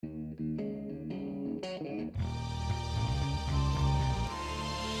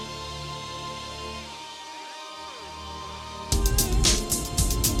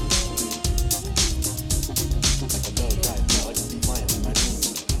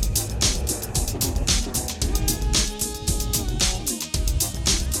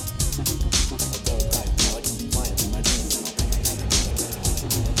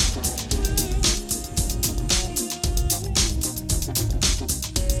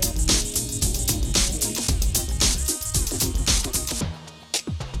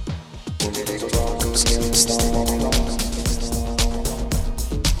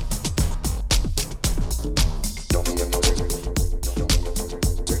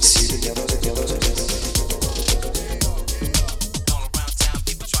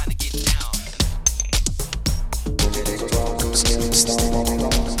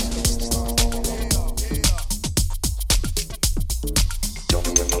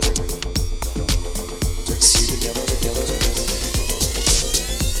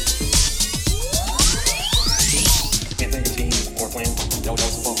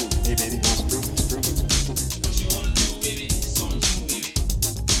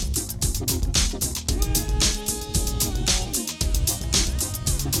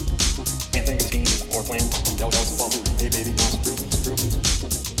plan. That was a fall through. Hey baby, want some fruit?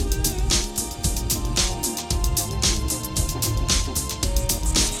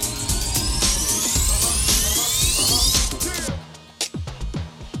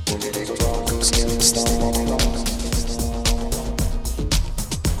 When your day goes wrong, go skin the storm all along.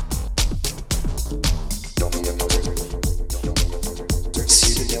 Don't be a poser.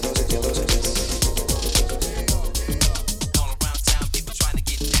 See the yellows. All around town, people trying to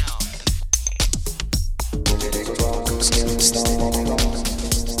get down. When your day goes wrong, go skin the storm all along.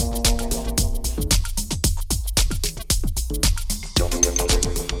 Don't be a poser.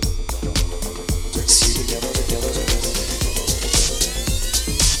 See the yellows.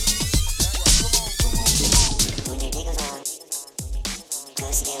 When your day goes on, go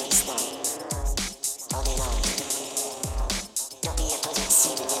scary style. All day long. Don't be a poser.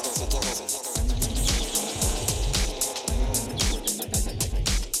 See the dealers.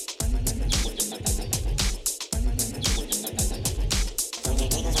 When your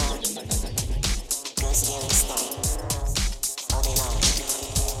day goes on, go scary style. All day long.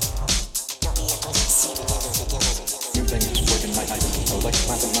 Don't be a poser. See the dealers. New thing is working night. I would like to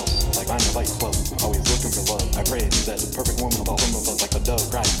find something else, like I'm a vice club. Always looking for love. I pray that the perfect woman of all women was like a dove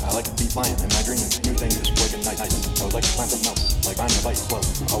crying. I like to be flying in my dreams. New thing is working night. I would like to find something else, like I'm a vice club.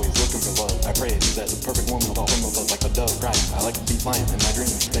 Always looking for love. I pray that the perfect woman of all women was like a dove crying. I like to be flying in my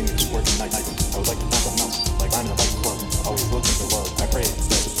dreams. New thing is working night. I would like to find something else, like I'm a vice club. Always looking for love. I pray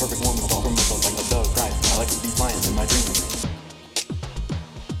that the perfect woman of all women was like a dove crying. I like to be flying in my dreams.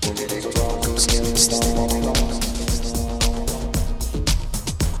 When your day goes wrong, go skin the storm all along.